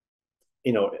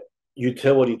 you know,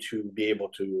 utility to be able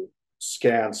to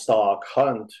scan, stalk,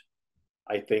 hunt,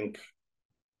 I think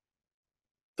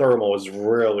thermal is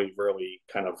really, really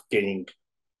kind of gaining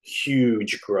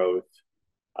huge growth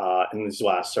in these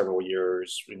last several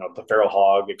years. The feral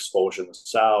hog explosion in the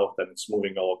South, and it's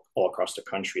moving all across the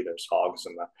country. There's hogs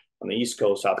on the East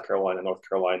Coast, South Carolina, North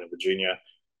Carolina, Virginia.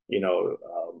 You know,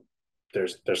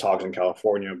 there's hogs in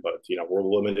California, but we're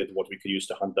limited what we could use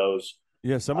to hunt those.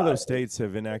 yeah. Some of Uh, those states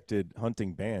have enacted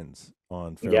hunting bans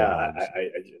on feral yeah, hogs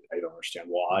I don't understand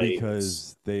why. It's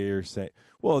because they're saying,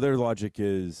 well, their logic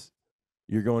is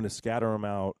you're going to scatter them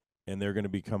out, and they're going to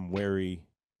become wary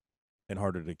and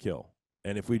harder to kill.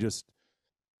 And if we just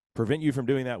prevent you from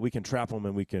doing that, we can trap them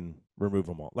and we can remove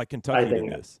them all. Like I Kentucky did think,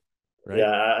 this, right?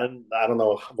 yeah, and I don't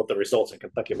know what the results in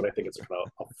Kentucky, but I think it's kind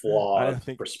of a I flawed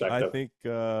think I perspective. think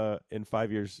in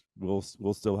 5 years we'll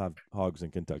still have hogs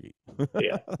in Kentucky.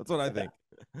 Yeah, That's what I yeah. think.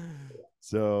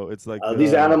 So it's like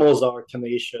These animals are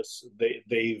tenacious.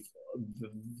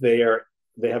 They are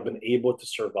they have been able to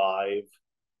survive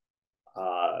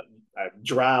uh,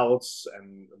 droughts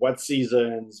and wet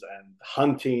seasons and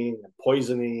hunting and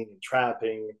poisoning and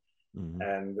trapping. mhm.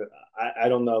 And I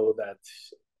don't know that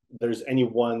there's any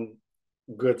one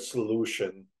good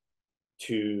solution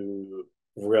to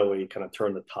really kind of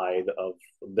turn the tide of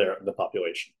the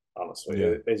population. Honestly,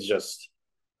 Yeah, it's just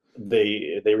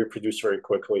they reproduce very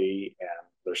quickly, and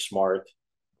they're smart,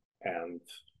 and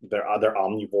they're other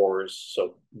omnivores,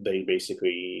 so they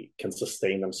basically can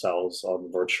sustain themselves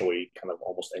on virtually kind of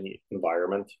almost any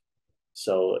environment.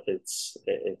 So it's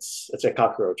like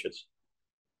cockroaches.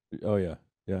 oh yeah,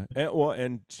 yeah.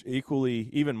 And equally,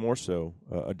 even more so,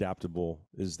 adaptable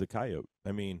is the coyote.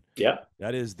 I mean, Yeah,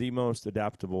 that is the most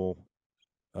adaptable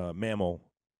mammal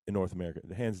in North America,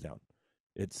 hands down.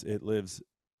 It lives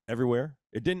everywhere.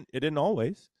 It didn't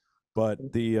always,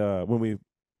 but the when we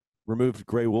removed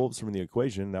gray wolves from the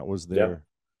equation, that was yeah.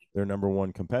 their number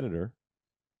one competitor,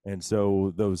 and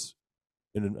so those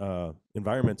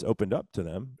environments opened up to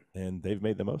them, and they've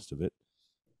made the most of it.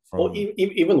 Well, From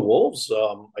even wolves,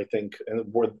 I think, and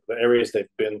where the areas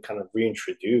they've been kind of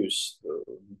reintroduced.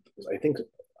 I think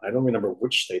I don't remember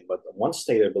which state, but one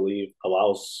state I believe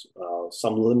allows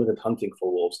some limited hunting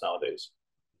for wolves nowadays.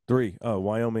 three,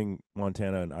 Wyoming,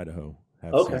 Montana, and Idaho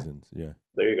have Okay, seasons. Yeah,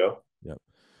 there you go. Yep.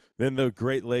 Then the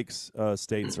Great Lakes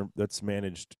states that's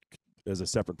managed as a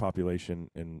separate population,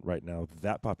 and right now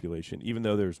that population, even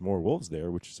though there's more wolves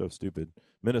there, which is so stupid,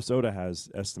 Minnesota has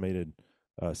estimated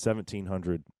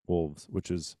 1,700 wolves, which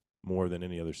is more than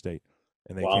any other state,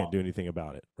 and they can't Wow. do anything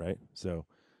about it, right? So,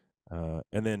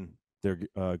 and then their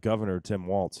governor Tim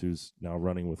Walz, who's now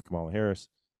running with Kamala Harris,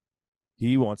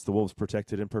 he wants the wolves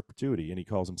protected in perpetuity, and he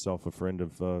calls himself a friend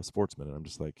of sportsmen, and I'm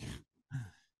just like,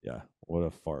 yeah, what a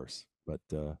farce. But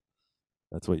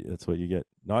that's what you get.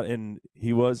 Not in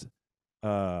he was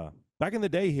back in the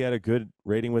day he had a good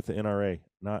rating with the NRA.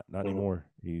 Not Mhm. anymore.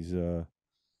 He's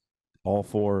all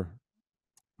for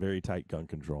very tight gun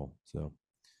control. So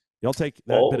y'all take that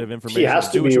bit of Well, he information, has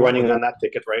to do what be you want with running it. on that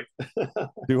ticket, right?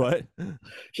 Do what?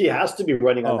 He has to be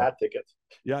running on Oh, that ticket.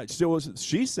 yeah. So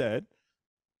she said,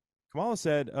 Kamala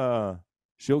said,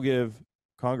 she'll give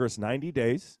Congress 90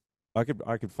 days. I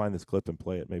could find this clip and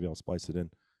play it. Maybe I'll splice it in.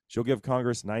 She'll give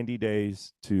Congress 90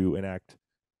 days to enact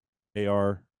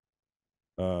AR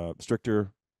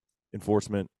stricter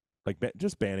enforcement, like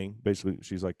just banning. Basically,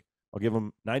 she's like, I'll give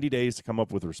them 90 days to come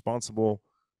up with responsible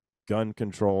gun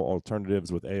control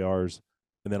alternatives with ARs,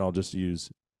 and then I'll just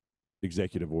use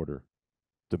executive order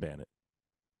to ban it.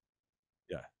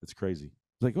 Yeah, it's crazy.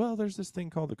 It's like, well, there's this thing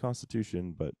called the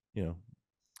Constitution, but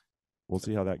we'll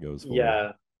see how that goes forward.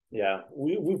 Yeah, yeah.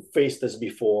 We've faced this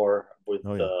before with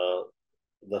Oh yeah,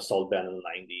 the salt ban in the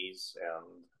 '90s,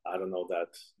 and I don't know that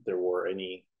there were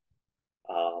any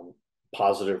um,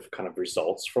 positive kind of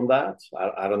results from that.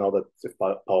 I don't know that if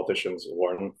politicians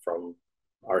learn from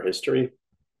our history,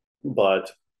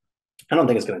 but I don't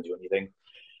think it's going to do anything.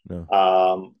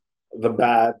 no, The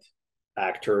bad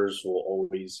actors will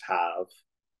always have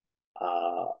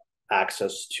uh,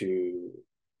 access to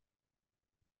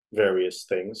various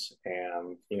things,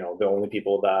 and the only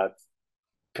people that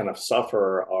kind of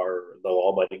suffer are the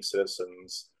law-abiding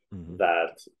citizens mm-hmm.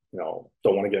 that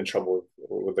don't want to get in trouble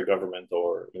with the government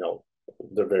or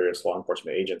the various law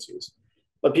enforcement agencies.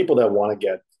 But people that want to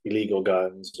get illegal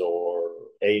guns or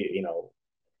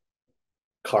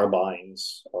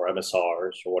carbines or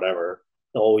MSRs or whatever,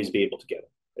 they'll always be able to get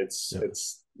it. It's Yep.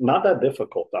 it's not that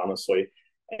difficult, honestly,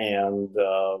 and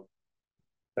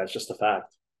that's just a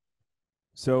fact.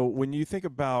 So when you think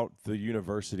about the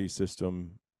university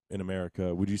system in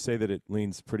America, would you say that it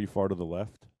leans pretty far to the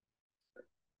left?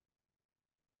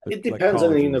 It Like depends on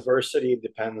the colleges, university. It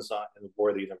depends on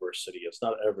where the university is.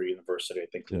 Not every university, I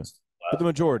think, yeah, leans to the but the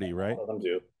left. majority, A right? lot of them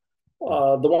do.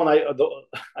 Yeah.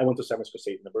 I went to San Francisco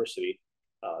State University.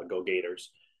 Go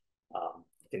Gators!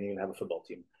 Didn't even have a football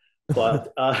team,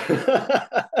 but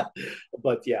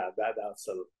but yeah, that's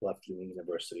a left leaning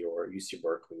university, or UC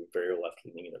Berkeley, very left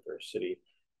leaning university.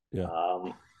 Yeah.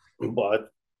 Um, but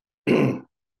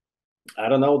I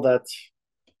don't know that.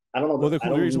 I don't know Well, that.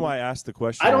 the reason why I asked the I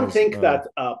question don't was, think that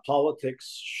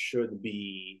politics should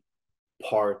be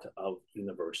part of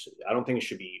university. I don't think it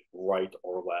should be right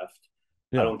or left.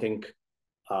 I yeah, don't think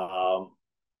um,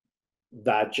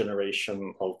 that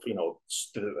generation of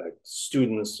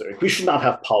students. We should not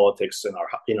have politics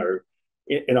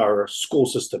in our school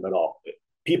system at all.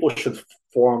 People should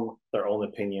form their own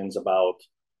opinions about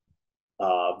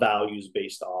values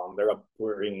based on their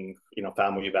upbringing,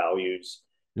 family values,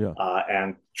 yeah.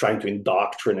 and trying to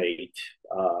indoctrinate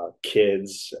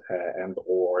kids and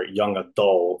or young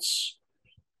adults.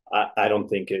 I don't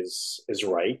think is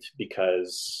right,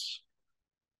 because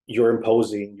you're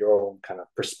imposing your own kind of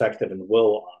perspective and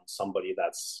will on somebody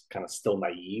that's kind of still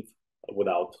naive,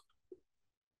 without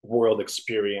world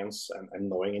experience and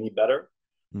knowing any better.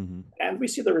 Mm-hmm. And we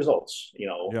see the results,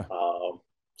 Yeah.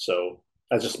 so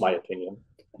that's just my opinion.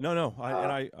 No. Uh,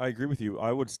 I agree with you.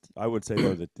 I would say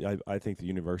though that I think the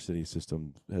university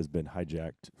system has been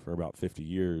hijacked for about 50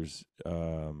 years,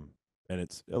 and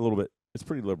it's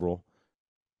pretty liberal.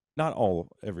 Not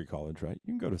every college, right?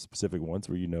 You can go to specific ones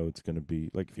where it's going to be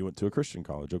like if you went to a Christian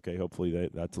college, okay, hopefully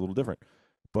that's a little different.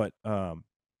 But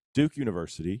Duke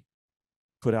University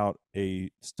put out a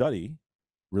study,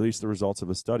 released the results of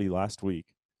a study last week,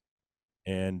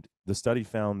 and the study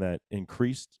found that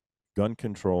increased gun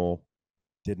control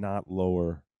did not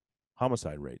lower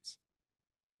homicide rates,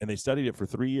 and they studied it for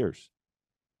 3 years.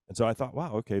 And so I thought,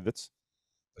 wow, okay, that's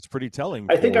pretty telling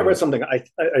I think I read for something.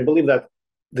 I believe that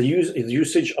the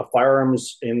usage of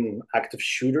firearms in active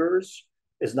shooters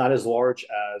is not as large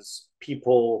as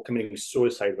people committing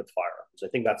suicide with firearms. I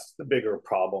think that's the bigger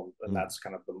problem, and mm, that's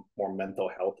kind of the more mental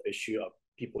health issue of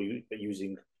people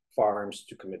using firearms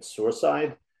to commit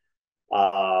suicide.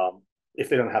 If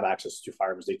they don't have access to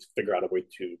firearms, they figure out a way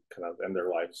to kind of end their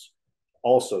lives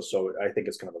also. So I think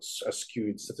it's kind of a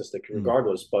skewed statistic mm,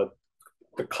 regardless, but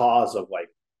the cause of like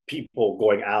people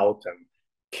going out and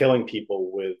killing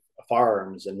people with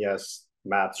firearms. And yes,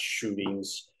 mass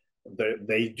shootings,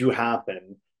 they do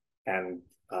happen, and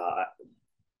uh,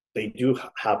 they do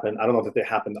happen. I don't know that they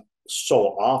happen so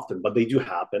often, but they do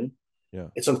happen. Yeah.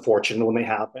 It's unfortunate when they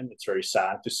happen. It's very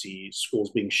sad to see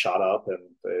schools being shot up, and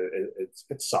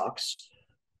it sucks.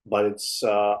 But it's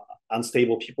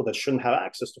unstable people that shouldn't have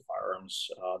access to firearms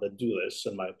that do this,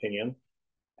 in my opinion.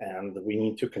 And we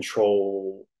need to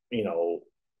control,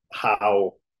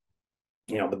 how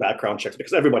the background checks,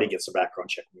 because everybody gets a background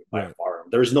check when you buy a firearm.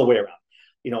 There's no way around.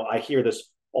 I hear this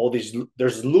all these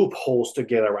there's loopholes to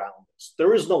get around this.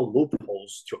 There is no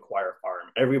loopholes to acquire a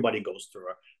firearm. Everybody goes through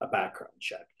a background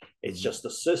check. It's just the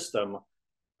system,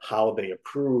 how they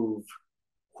approve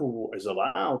who is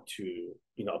allowed to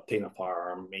obtain a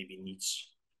firearm maybe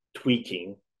needs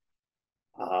tweaking.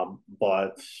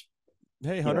 But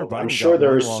Hey, Hunter I'm Biden sure got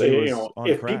one there's while he was on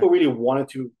if crack. people really wanted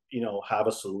to have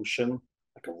a solution,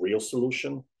 like a real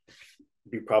solution,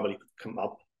 we probably could come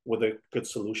up with a good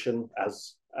solution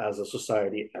as a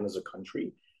society and as a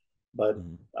country. But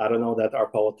I don't know that our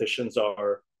politicians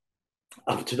are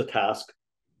up to the task.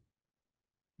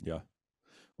 Yeah.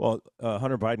 Well,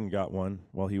 Hunter Biden got one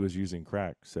while he was using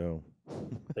crack. So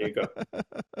there you go.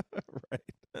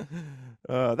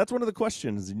 Right. That's one of the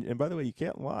questions. And by the way, you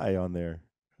can't lie on there.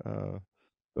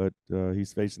 But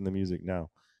he's facing the music now.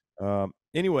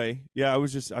 Anyway, yeah,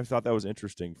 I thought that was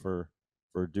interesting for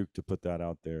Duke to put that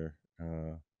out there.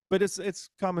 But it's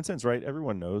common sense, right?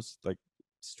 Everyone knows, like,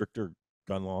 stricter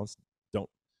gun laws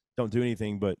don't do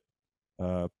anything but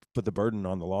put the burden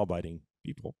on the law-abiding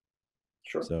people.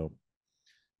 Sure. So,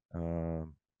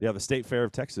 yeah, the State Fair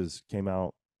of Texas came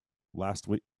out last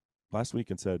week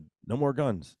and said no more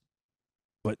guns.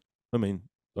 But I mean,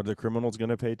 are the criminals going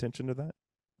to pay attention to that?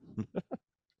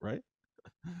 Right?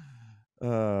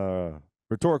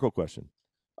 Rhetorical question.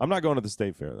 I'm not going to the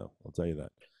State Fair, though. I'll tell you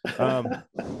that.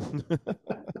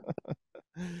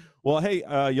 Well, hey,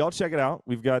 y'all check it out.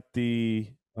 We've got the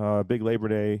big Labor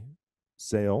Day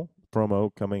sale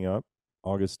promo coming up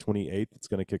August 28th. It's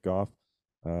going to kick off.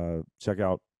 Check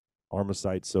out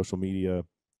Armasight's social media,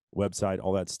 website,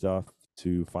 all that stuff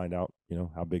to find out,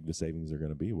 how big the savings are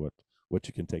going to be, what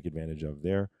you can take advantage of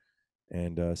there.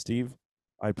 And Steve,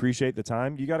 I appreciate the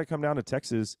time. You got to come down to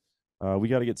Texas. We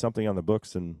got to get something on the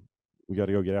books, and we got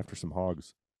to go get after some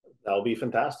hogs. That'll be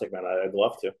fantastic, man. I'd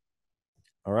love to.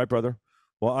 All right, brother.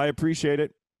 Well, I appreciate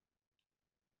it.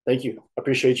 Thank you.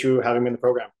 Appreciate you having me in the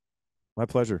program. My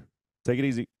pleasure. Take it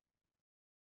easy.